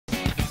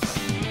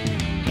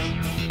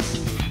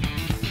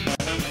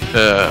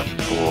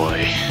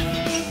Boy.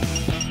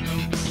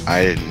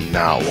 I did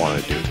not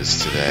want to do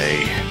this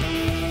today.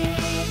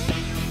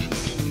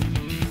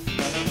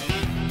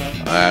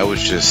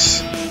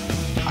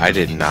 I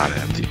did not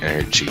have the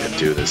energy to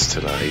do this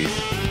tonight.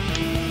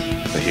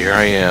 But here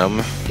I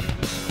am.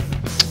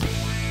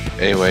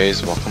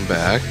 Anyways, welcome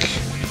back.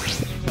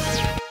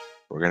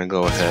 We're gonna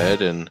go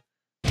ahead and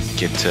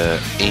get to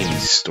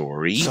Amy's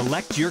story.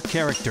 Select your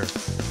character.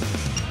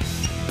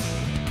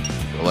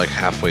 We're like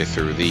halfway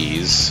through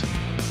these.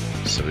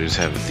 So we just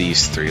have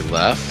these three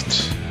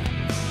left.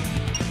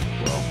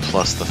 Well,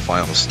 plus the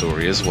final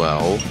story as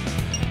well.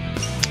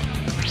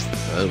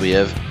 We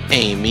have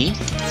Amy.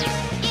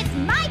 It's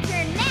my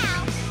turn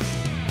now.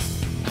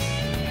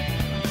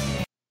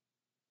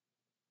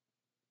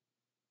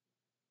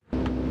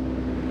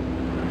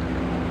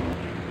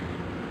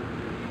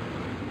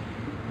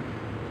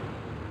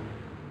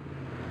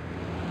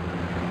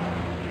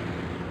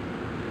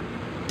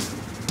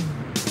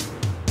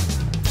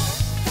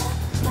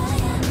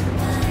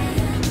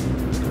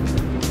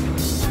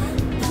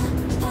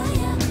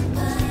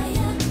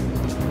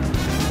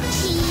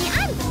 Gee,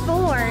 I'm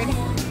bored.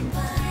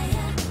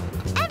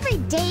 Every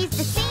day's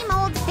the same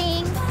old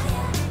thing.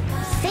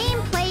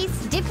 Same place,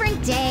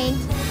 different day.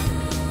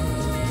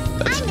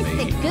 I miss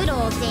the good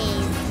old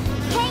days.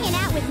 Hanging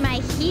out with my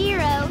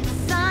hero,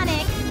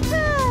 Sonic.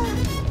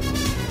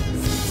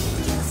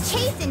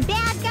 Chasing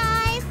bad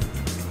guys.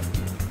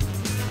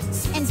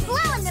 And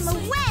blowing them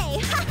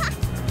away.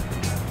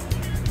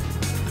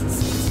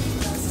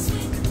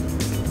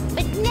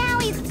 But now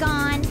he's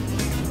gone.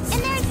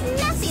 And there's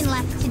nothing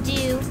left to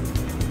do.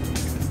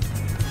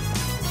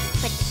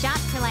 But shop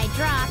till I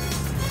drop.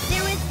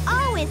 There was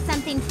always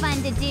something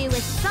fun to do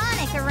with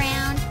Sonic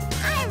around.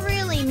 I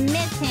really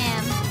miss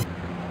him.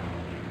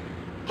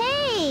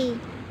 Hey,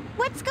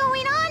 what's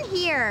going on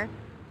here?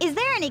 Is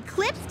there an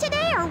eclipse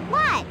today or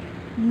what?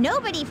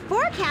 Nobody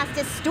forecast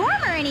a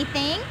storm or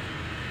anything.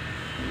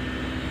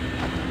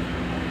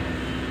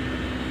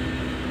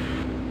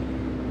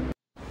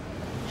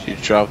 She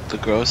dropped the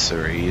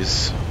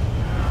groceries.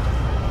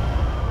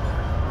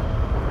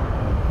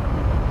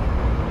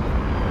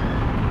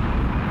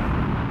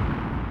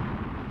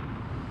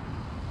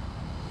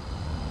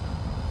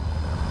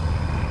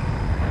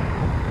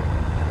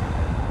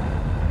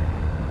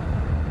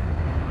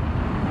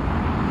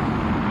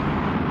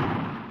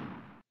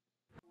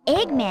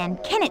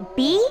 Eggman, can it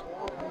be?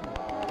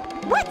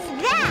 What's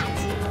that?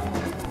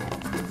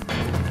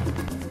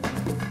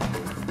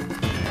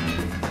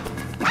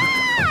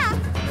 Ah!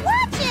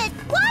 Watch it!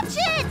 Watch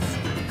it!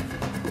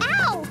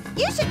 Ow!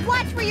 You should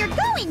watch where you're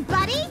going,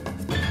 buddy!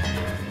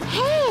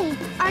 Hey,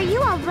 are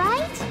you all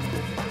right?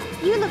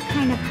 You look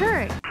kind of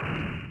hurt.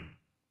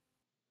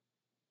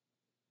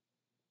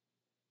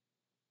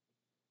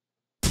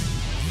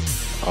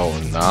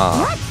 Oh nah.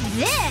 What's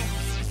this?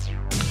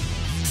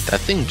 That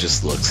thing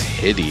just looks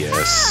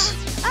hideous.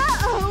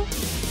 Uh-oh!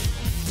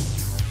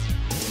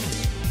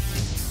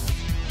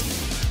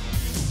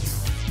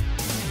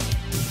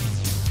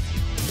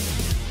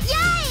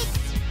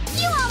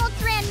 Yikes! You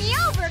almost ran me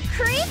over,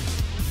 creep!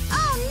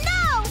 Oh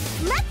no!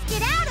 Let's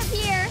get out of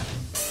here!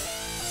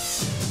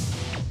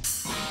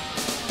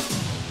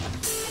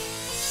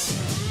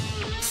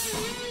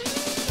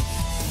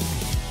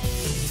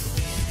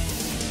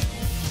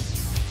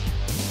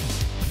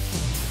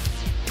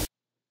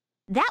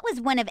 That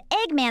was one of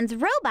Eggman's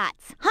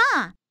robots,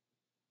 huh?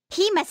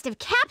 He must have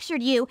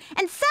captured you,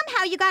 and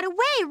somehow you got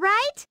away,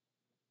 right?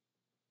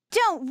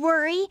 Don't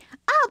worry,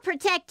 I'll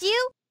protect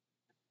you.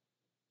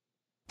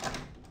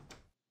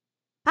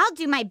 I'll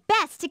do my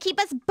best to keep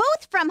us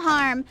both from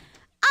harm.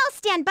 I'll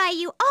stand by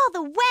you all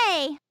the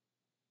way.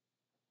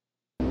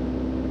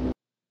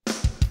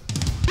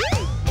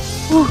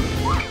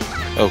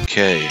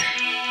 Okay.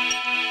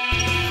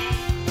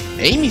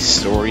 Amy's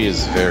story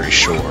is very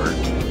short,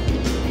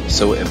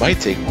 so it might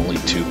take only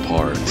 2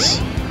 parts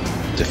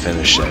to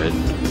finish it.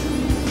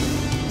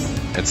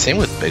 And same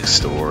with Big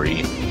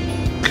Story,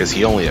 because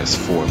he only has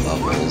 4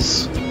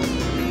 levels.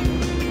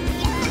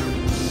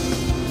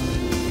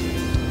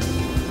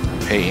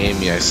 Hey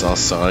Amy, I saw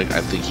Sonic.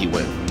 I think he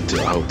went to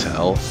the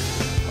hotel.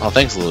 Oh,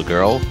 thanks, little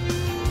girl.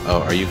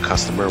 Oh, are you a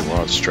customer? We're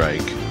on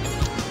strike.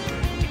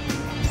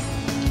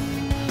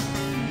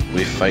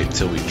 We fight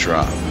till we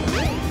drop.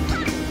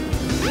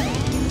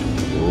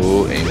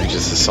 Ooh, Amy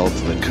just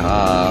assaulted the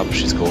cop.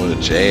 She's going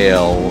to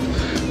jail.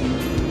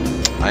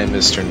 Hi,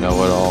 Mr.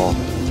 Know-It-All.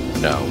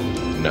 No,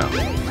 no.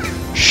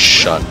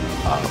 Shut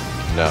up.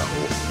 No.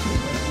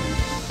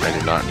 I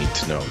do not need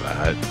to know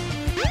that.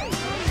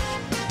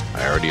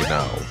 I already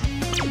know.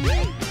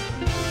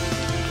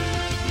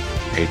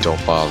 Hey,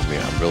 don't bother me.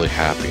 I'm really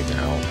happy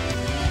now.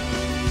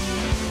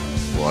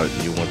 What?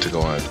 You want to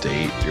go on a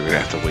date? You're gonna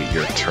have to wait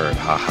your turn.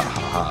 Ha ha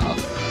ha ha.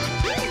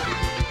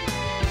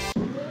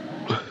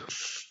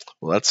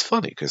 Well, that's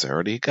funny, because I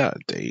already got a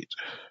date.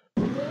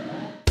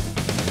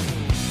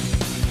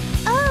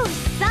 Oh,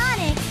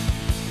 Sonic!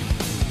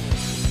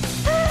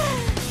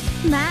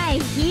 My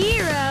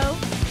hero!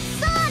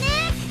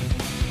 Sonic!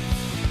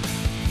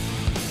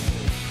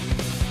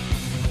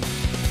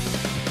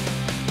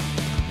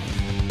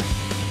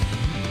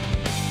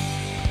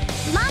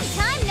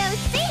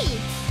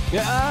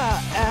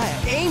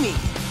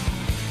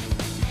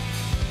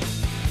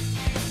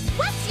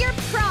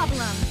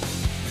 problem.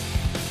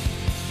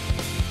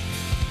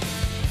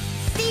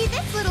 See,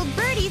 this little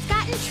birdie's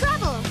got in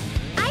trouble.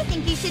 I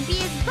think you should be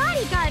his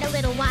bodyguard a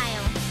little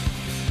while.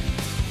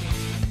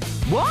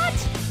 What?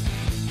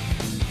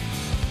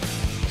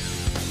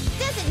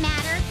 Doesn't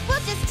matter. We'll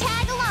just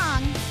tag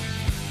along.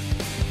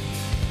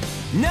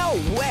 No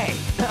way!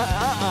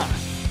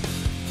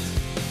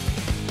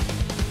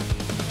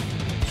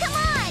 Come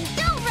on,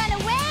 don't run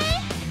away!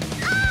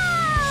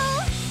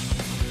 Oh!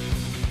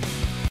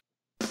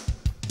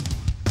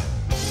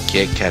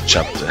 Can't catch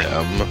up to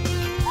him.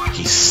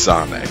 He's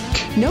Sonic.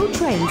 No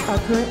trains are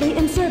currently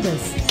in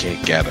service. You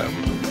can't get him.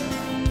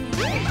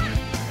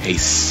 Hey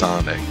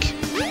Sonic.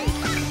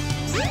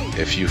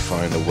 If you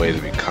find a way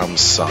to become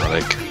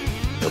Sonic,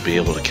 you'll be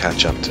able to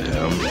catch up to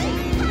him.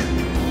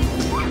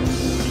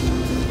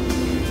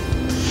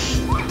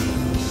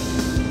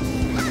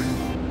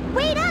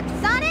 Wait up,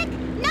 Sonic!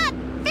 Not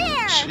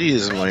fair!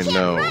 Jeez, my I can't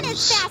run as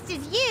nose. fast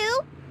as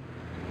you!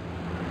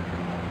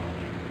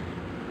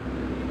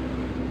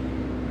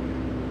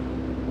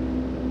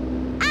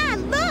 Ah,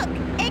 look!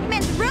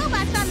 Eggman's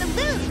robot's on the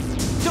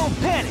loose! Don't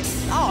panic!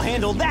 I'll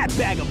handle that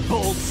bag of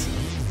bolts!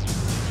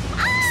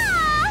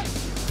 Ah!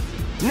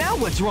 Now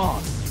what's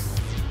wrong?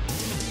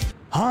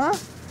 Huh?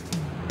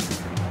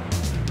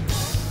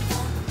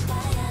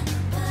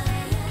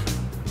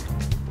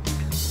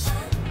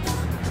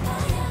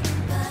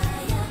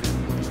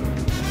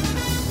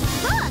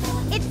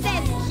 Look! It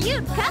says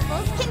cute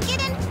couples can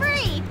get in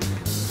free!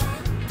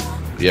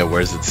 Yeah,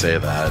 where does it say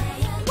that?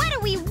 What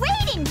are we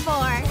waiting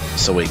for?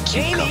 So wait,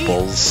 cute Amy!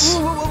 couples.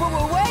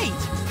 Wait!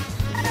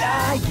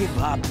 I give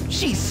up.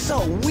 She's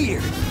so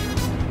weird.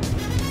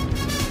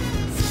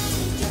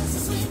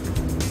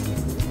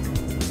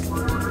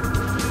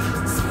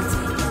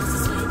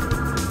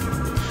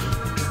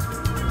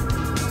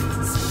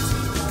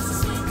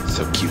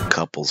 So cute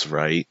couples,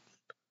 right?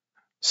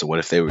 So what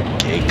if they were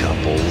gay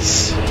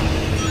couples?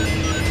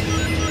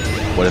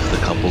 What if the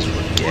couples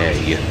were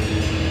gay?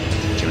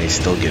 Can they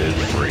still get it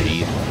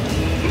free?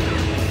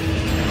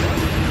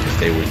 If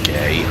they were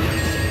gay?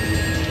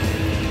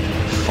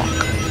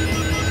 Fuck.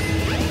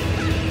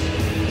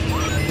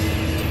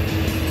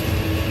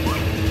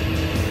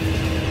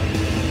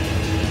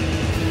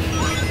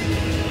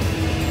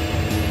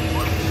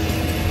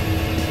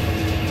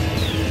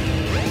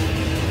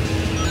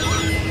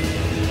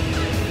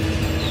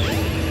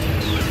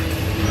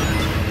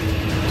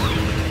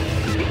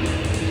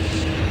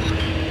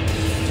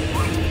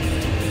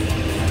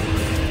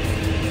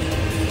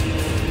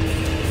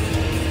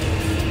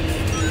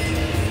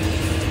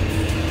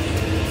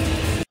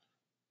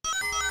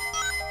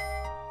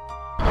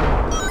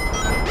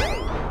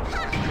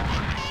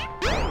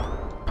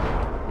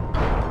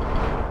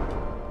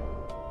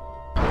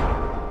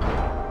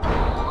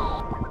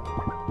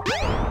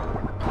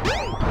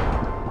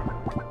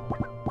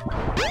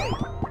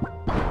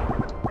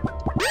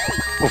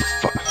 Oh,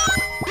 fuck.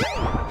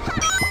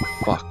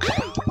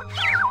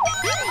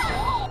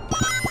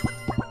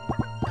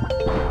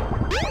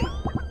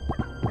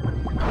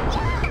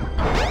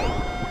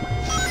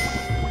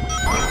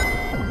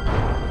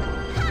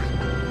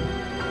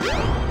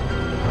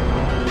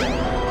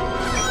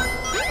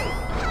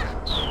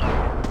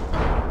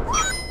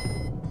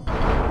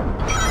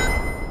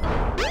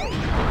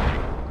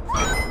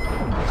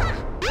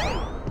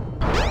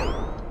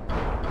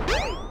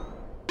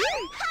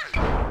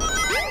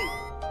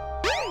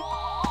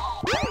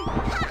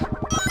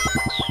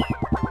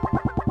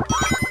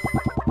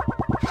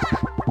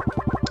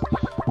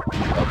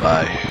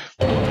 Bye.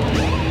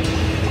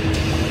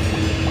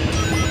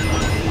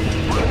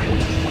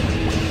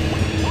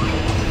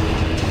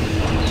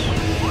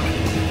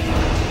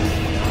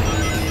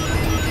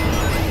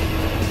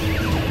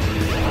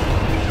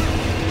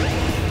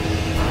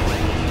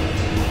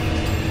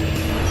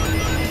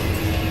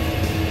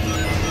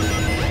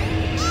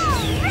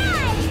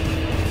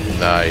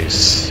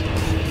 Nice.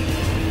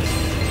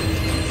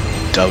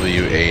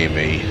 W,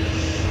 Amy.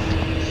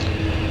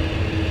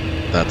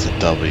 That's a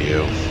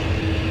W.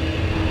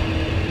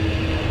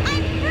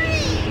 I'm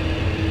free!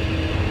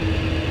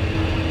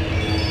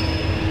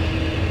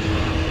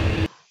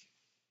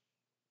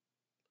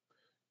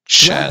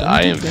 Chat,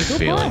 I am Welcome to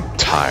feeling Park.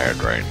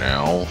 tired right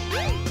now.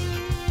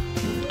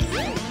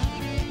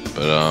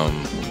 But,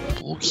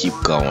 we'll keep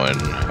going,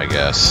 I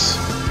guess.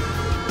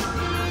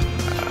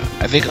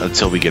 I think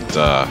until we get,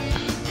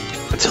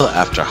 until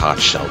after Hot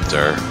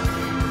Shelter,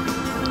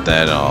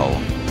 then I'll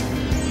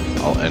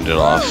end it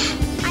off.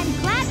 I'm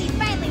glad we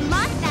finally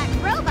lost that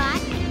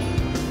robot.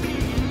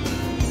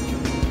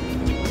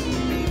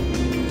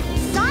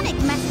 Sonic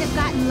must have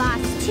gotten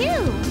lost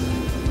too.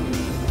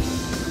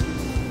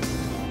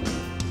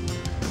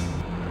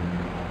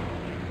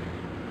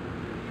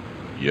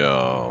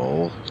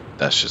 Yo,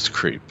 that's just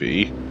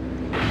creepy.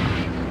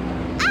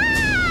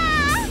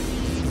 Ah!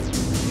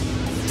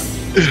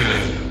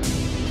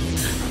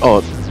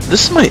 Oh,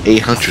 this is my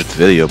 800th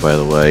video, by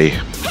the way.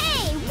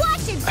 Hey,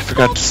 watch it! I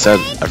forgot to say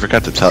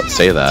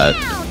that.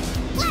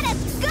 Let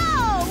us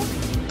go!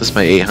 This is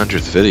my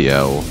 800th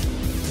video.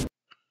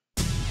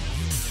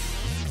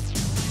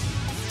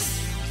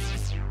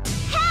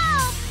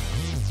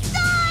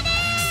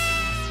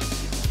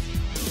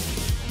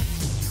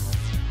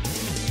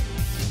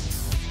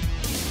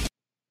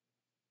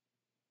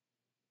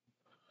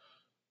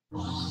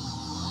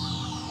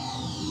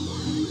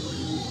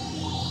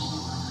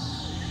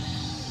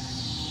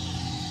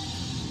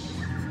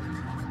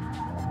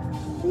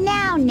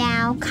 down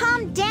now.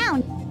 Calm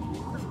down.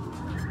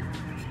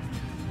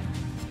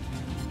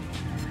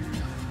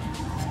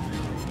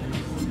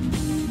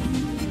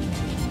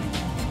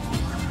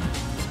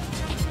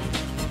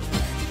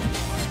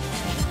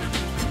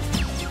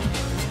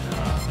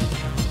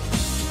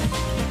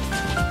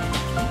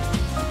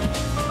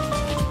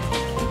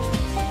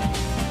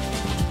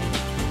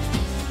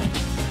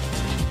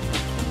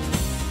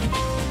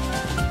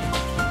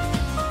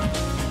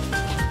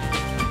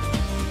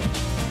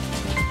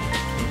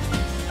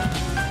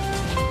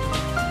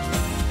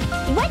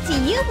 What do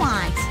you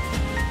want?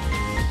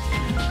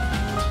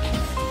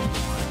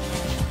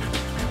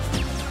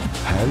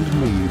 Hand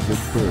me the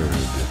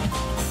bird.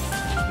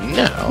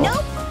 No.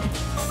 Nope.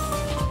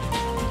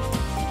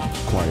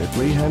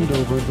 Quietly hand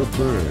over the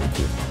bird.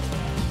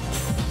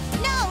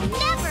 No,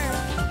 never.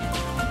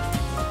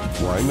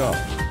 Why not?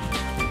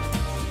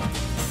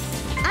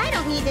 I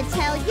don't need to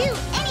tell you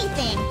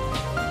anything.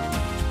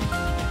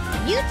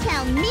 You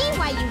tell me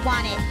why you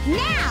want it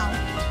now.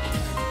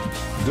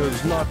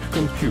 Does not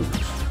compute.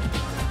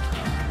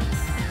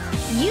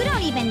 You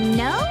don't even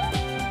know?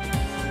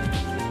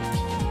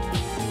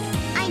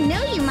 I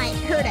know you might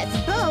hurt us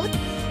both.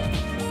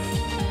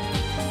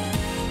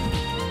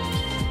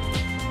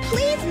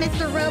 Please,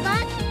 Mr.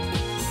 Robot.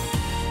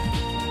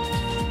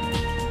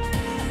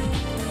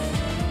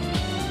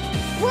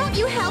 Won't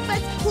you help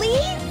us,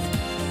 please?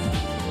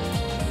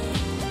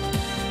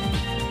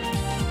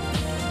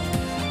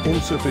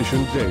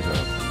 Insufficient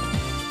data.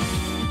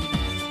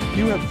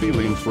 You have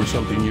feelings for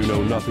something you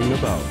know nothing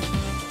about.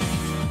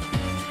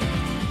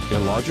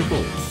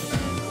 Illogical.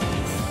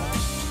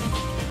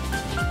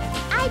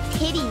 I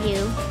pity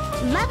you.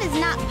 Love is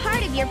not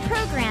part of your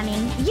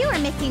programming. You are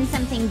missing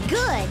something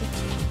good.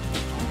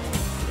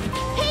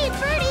 Hey,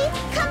 Birdie,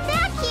 come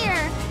back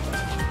here.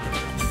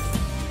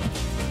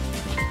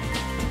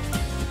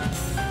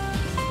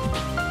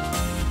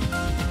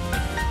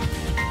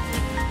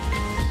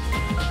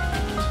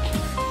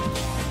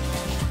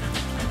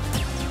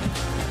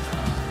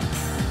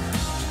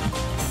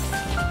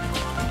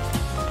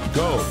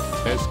 Go.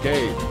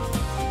 Escape.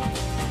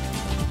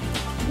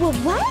 Well,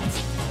 what?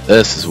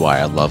 This is why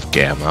I love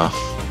Gamma.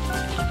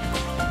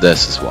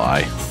 This is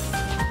why.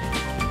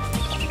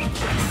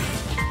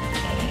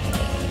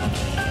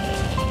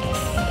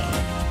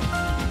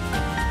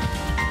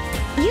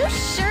 You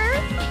sure?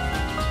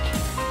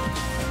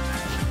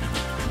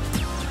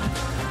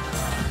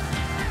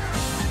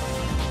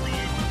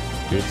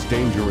 It's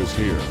dangerous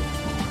here.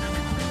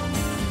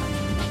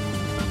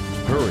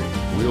 Hurry.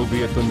 We'll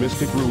be at the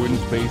Mystic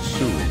Ruins base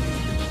soon.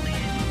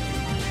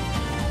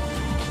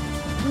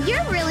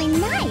 You're really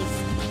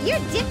nice. You're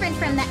different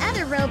from the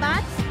other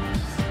robots.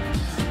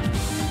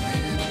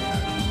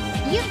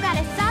 You've got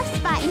a soft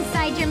spot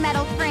inside your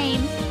metal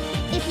frame.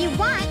 If you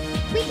want,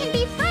 we can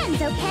be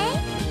friends, okay?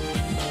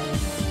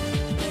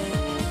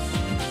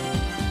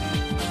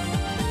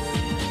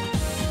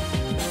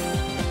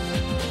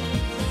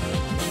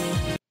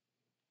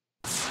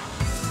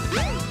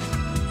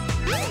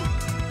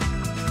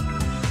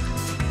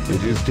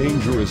 It is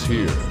dangerous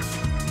here.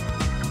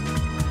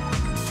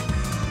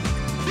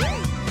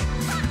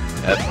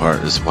 That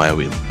part is why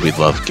we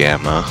love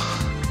Gamma.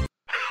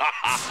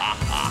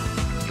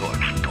 You're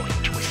not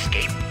going to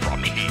escape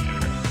from here.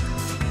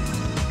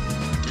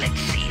 Let's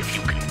see if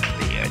you can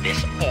clear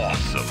this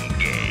awesome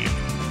game.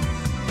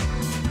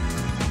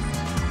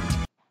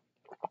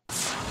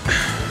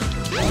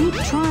 Keep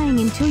trying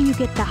until you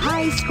get the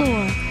high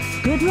score.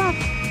 Good luck.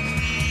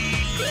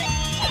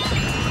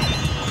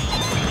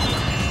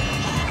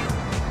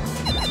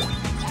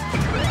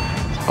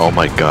 Oh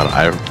my god,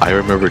 I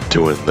remember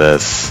doing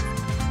this.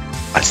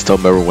 I still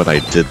remember when I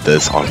did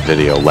this on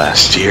video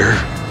last year.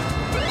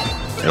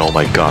 And oh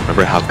my god,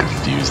 remember how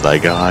confused I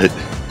got?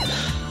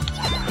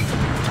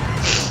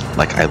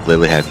 Like I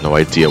literally had no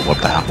idea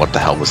what the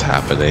hell was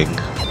happening.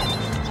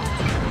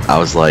 I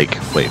was like,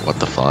 wait, what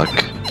the fuck?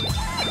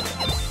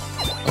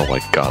 Oh my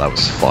god, that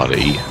was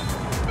funny.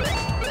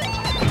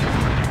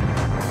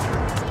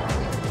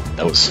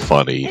 That was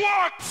funny.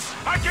 What?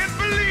 I can't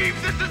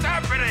believe this is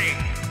happening!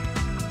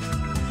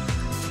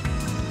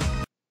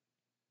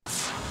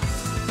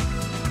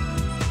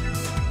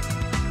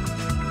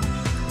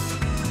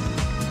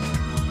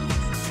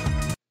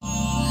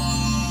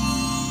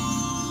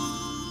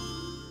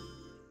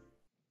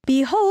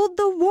 Behold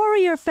the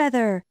warrior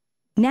feather!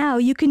 Now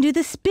you can do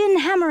the spin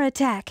hammer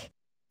attack.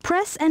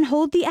 Press and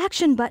hold the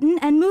action button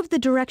and move the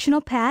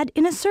directional pad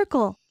in a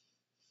circle.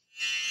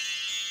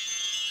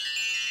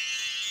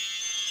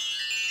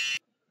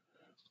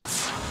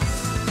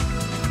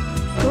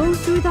 Go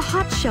through the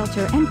hot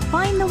shelter and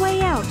find the way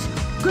out.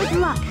 Good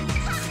luck!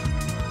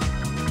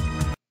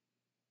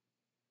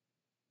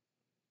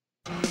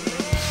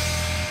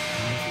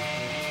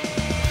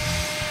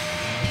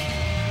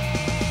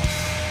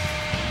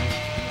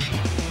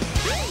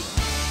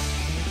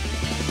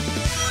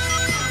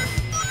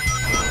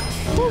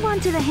 Hold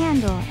onto the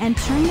handle and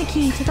turn the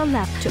key to the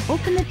left to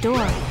open the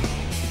door.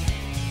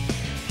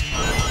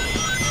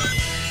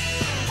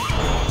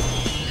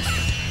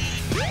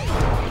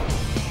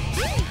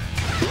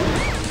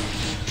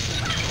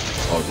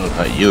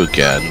 Not you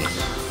again.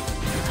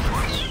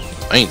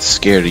 I ain't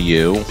scared of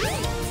you.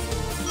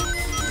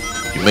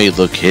 You may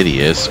look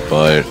hideous,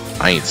 but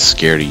I ain't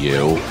scared of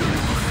you.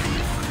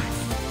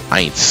 I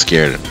ain't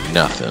scared of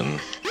nothing.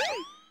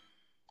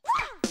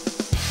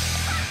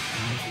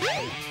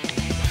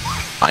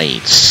 I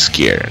ain't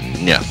scared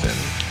of nothing.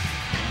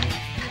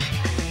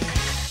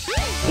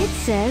 It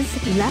says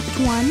left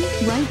 1,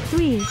 right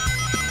 3.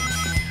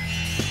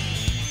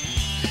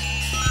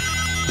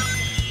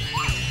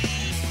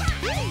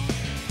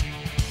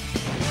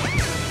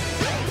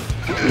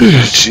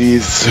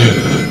 Jeez.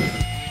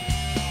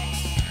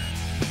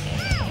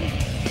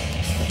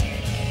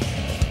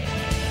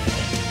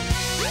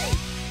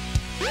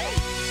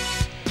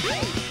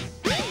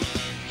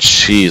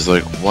 Jeez,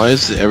 like, why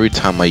is it every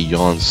time I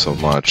yawn so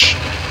much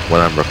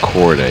when I'm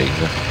recording?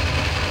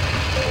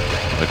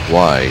 Like,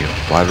 why?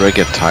 Why do I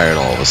get tired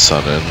all of a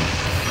sudden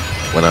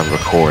when I'm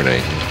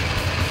recording?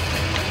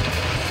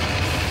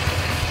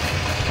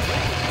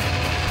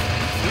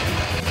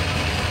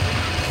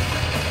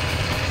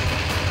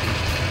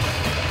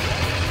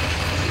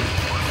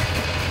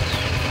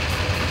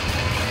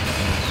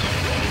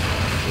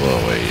 Whoa,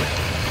 wait.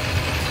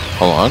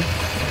 Hold on.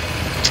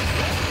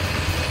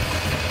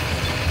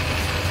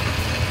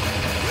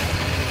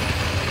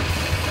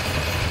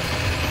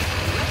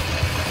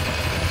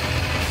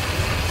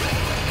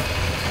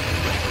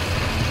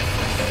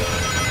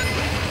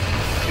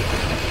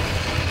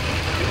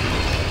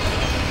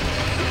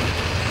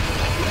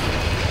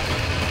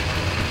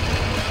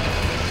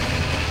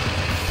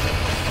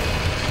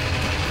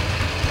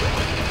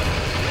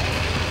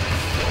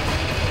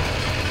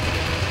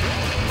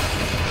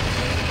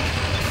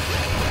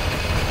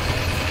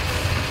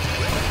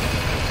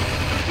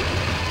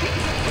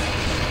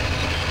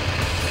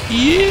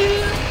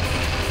 Yeah.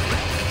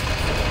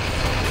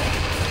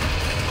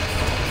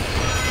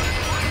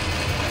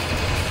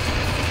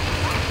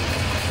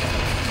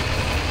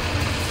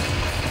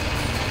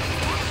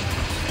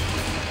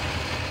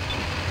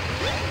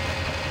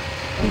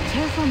 Be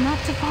careful not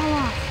to fall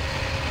off.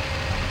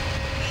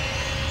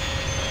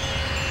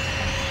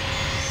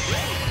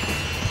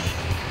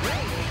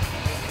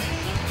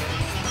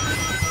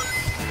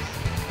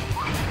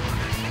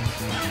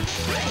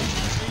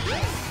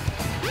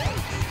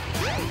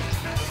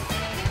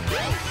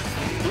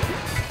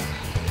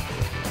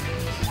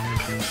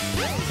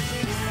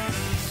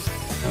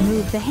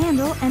 Move the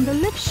handle and the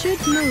lift should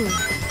move.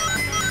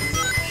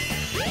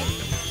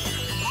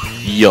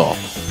 Yo.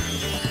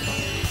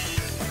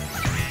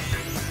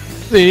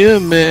 The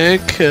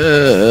America.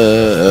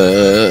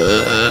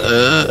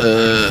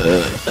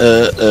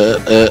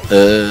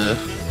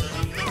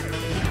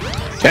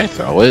 Can I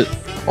throw it?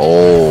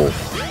 Oh.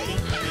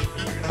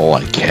 Oh,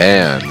 I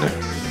can.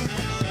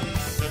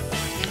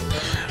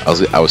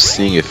 I was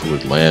seeing if it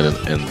would land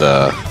in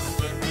the.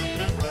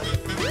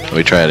 Let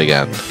me try it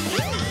again.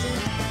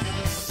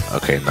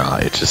 Okay, nah,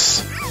 it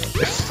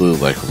flew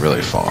like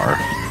really far.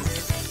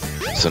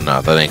 So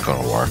nah, that ain't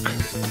gonna work.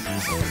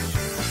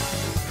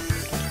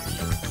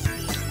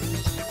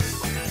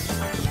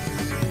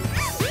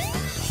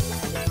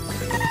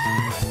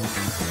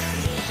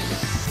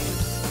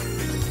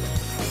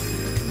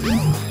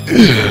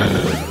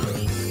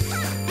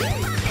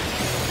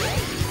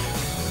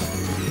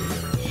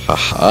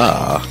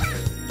 Haha.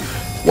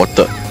 What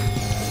the?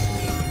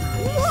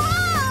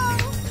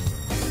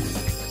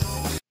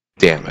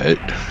 Damn it.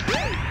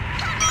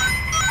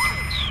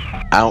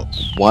 Ow.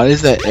 Why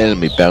does that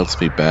enemy bounce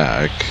me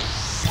back?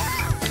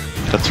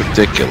 That's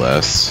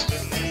ridiculous.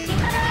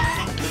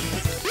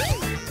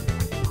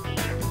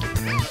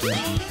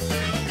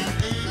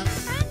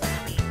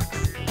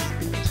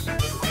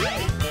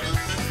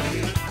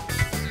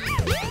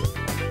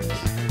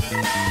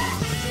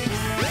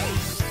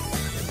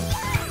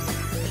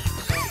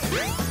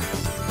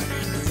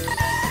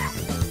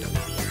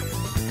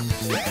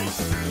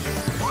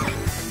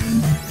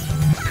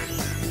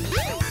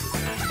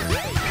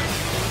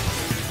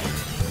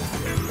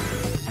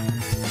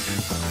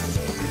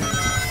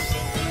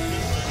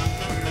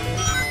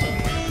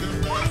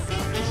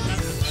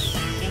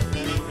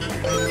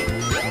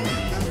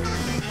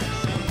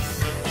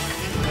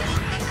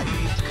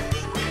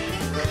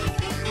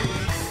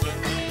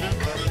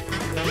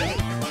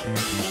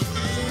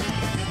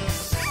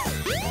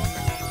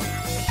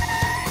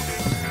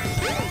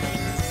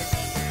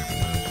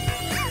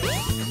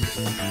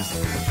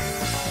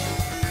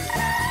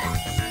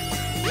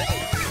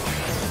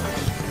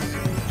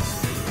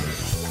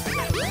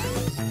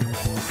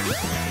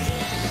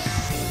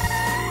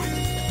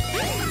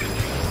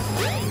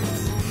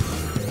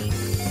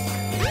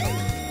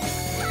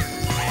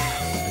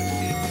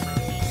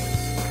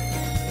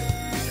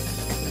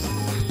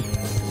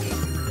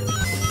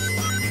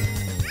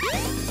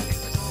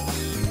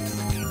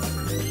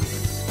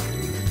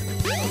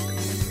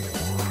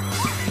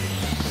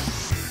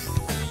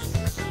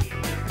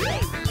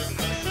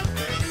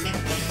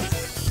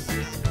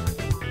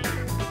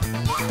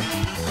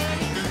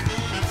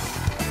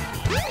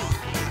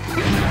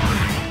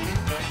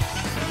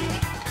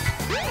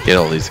 Get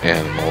all these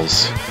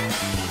animals.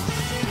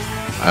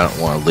 I don't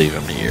want to leave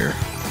him here.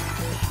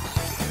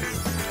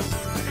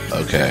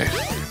 Okay.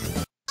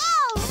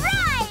 All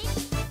right.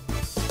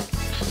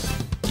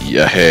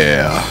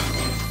 Yeah.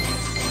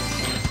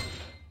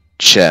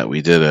 Chat,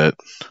 we did it.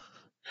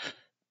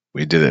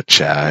 We did it,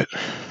 chat.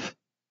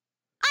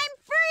 I'm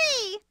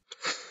free.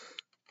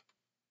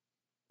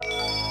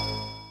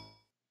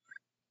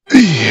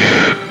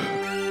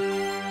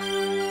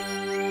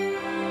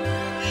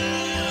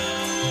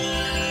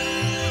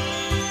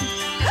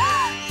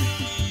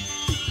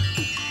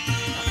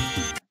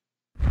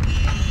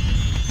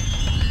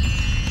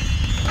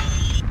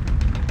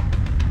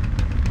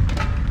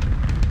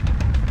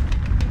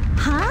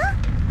 Huh?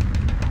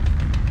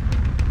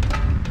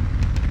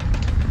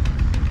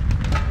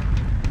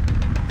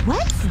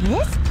 What's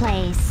this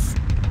place?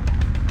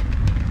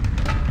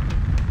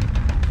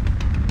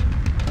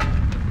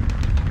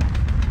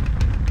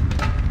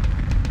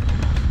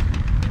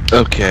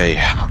 Okay,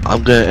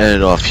 I'm gonna end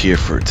it off here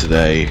for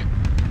today.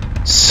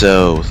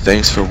 So,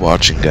 thanks for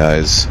watching,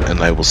 guys,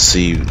 and I will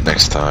see you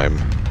next time.